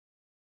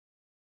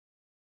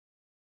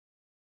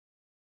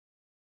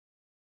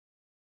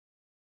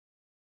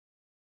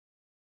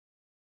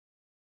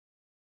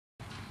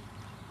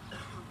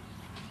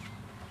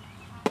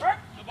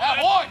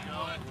boy!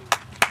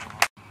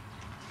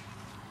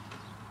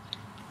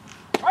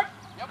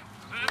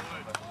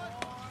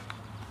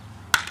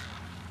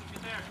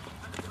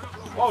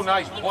 Oh,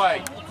 nice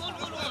play.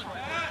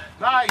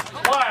 Nice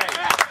play.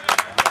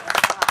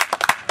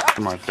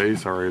 In my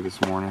face already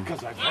this morning.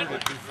 Because I've heard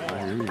it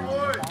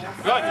before.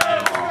 Good.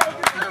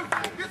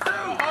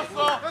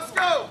 Let's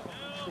go.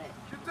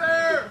 Get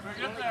there.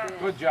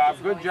 Good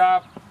job. Good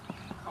job.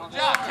 Good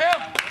job,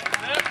 Tim.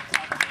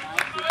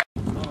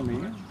 Oh,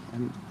 man.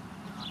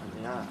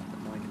 Yeah.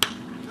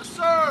 Yes,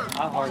 sir.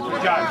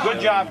 Good job.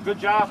 Good job. Good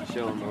job.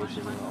 Show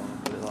emotion and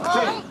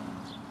all.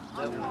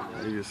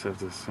 You just have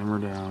to simmer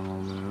down a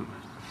little bit.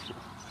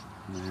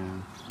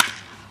 Man.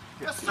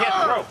 Yes, sir. Get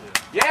through.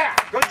 Yeah.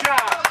 Good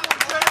job.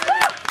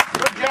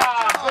 Good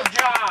job. Good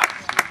job.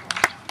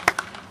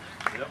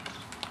 Yep.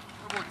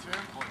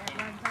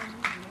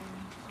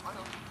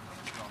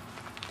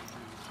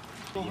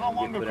 So how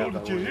long ago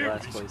did you hear?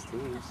 Last place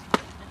teams.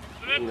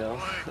 You know?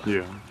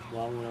 Yeah.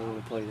 Why would I want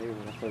to play there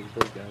when I play with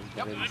those guys? I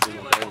haven't seen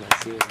them play when I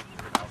see them.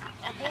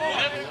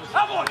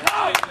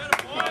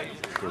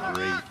 Good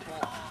rate.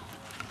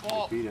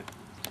 Beat it.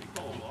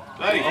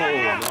 Ready.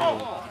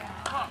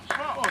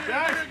 Oh,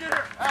 guys.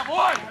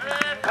 Boy.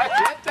 That's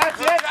it. That's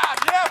it.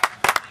 Yep.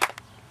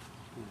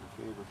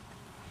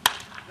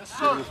 Yes,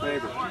 sir.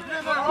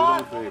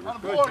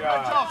 Good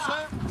job.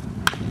 Sam.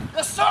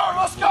 Yes, sir.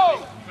 Let's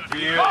go.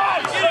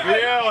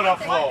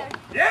 Beautiful.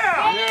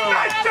 Yeah.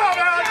 Nice job,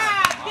 Alex.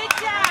 Good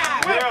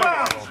job.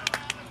 Beautiful.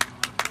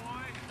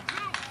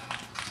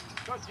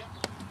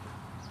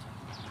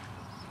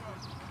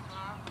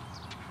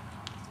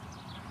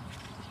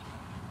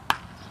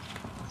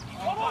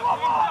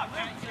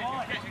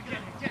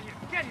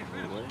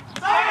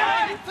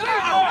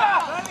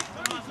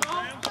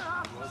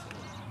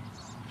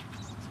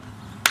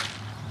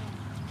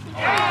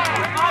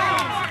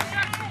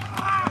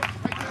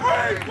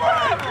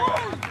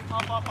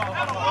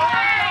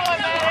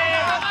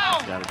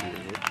 Gotta be a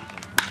hit.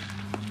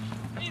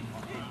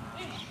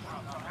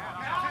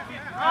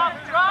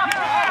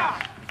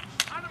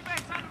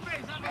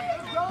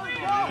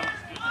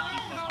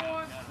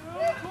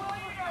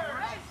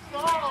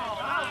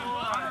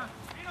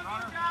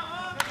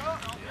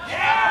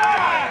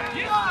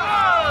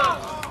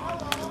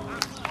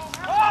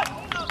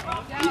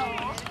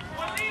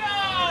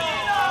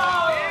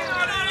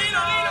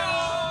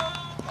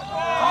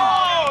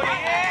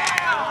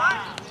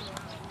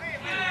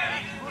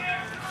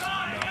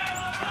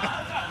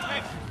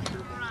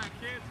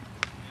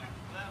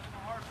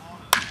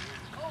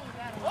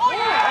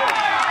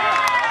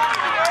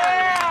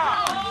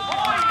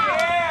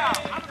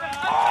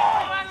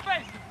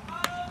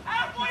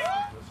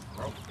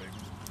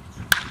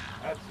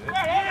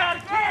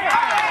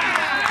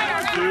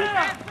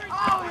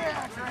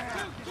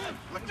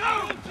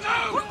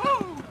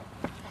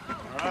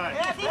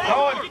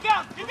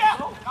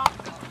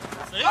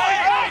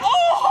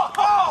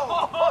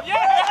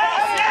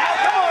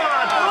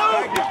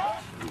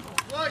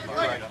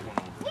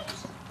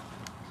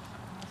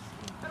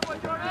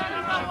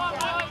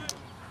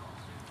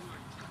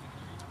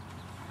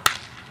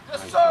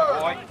 Yes, sir.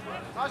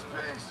 Nice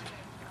piece.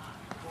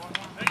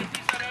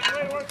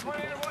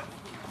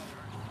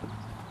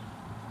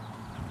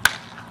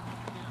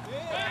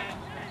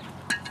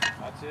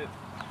 That's it.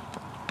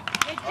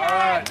 Good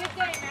job. Good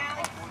game,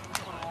 Alex.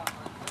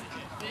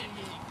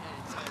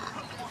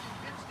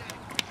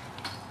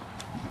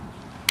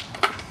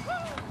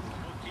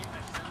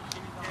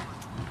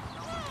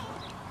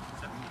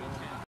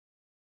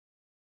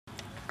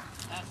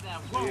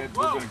 We're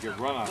going to get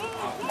run on. All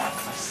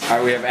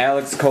right, we have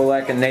Alex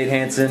Kolak and Nate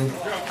Hansen,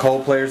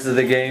 co-players of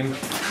the game.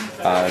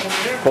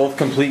 Both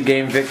complete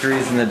game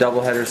victories in the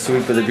doubleheader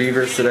sweep of the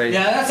Beavers today.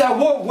 Yeah, that's that.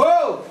 Whoa,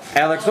 whoa!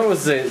 Alex, what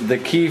was the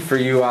key for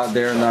you out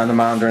there on the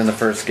mound during the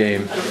first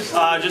game?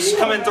 Just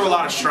coming through a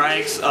lot of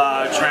strikes,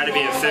 trying to be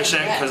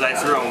efficient because I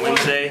threw on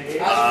Wednesday.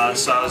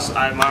 So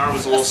my arm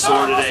was a little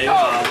sore today,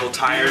 a little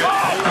tired.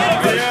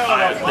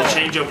 The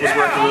changeup was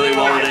working really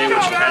well today, which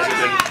it hasn't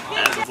been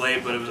as of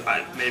late, but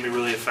it made me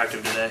really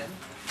effective today.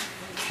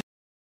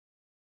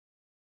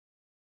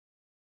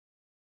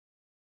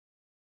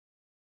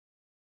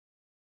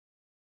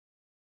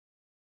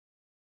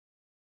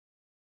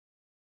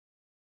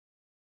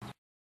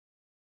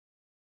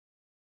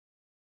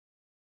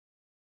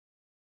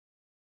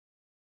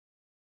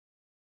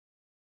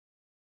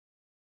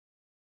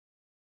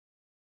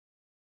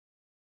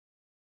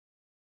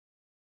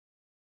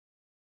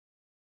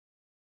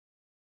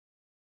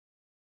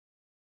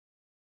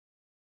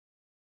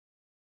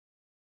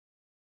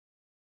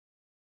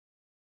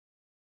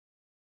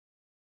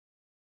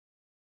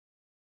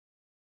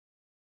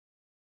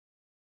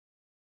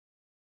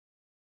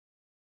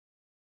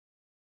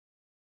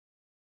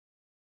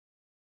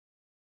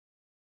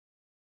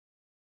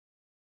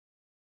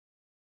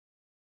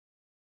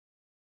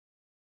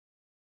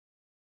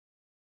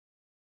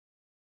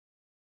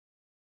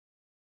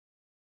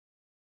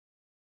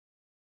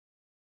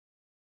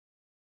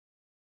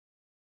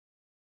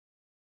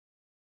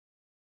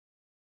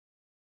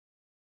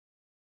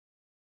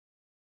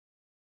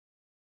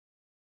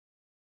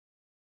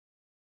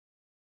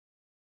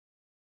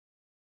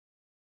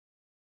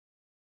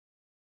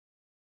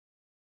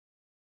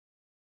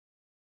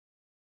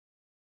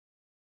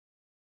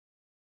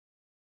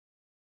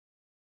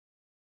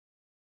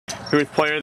 Who was player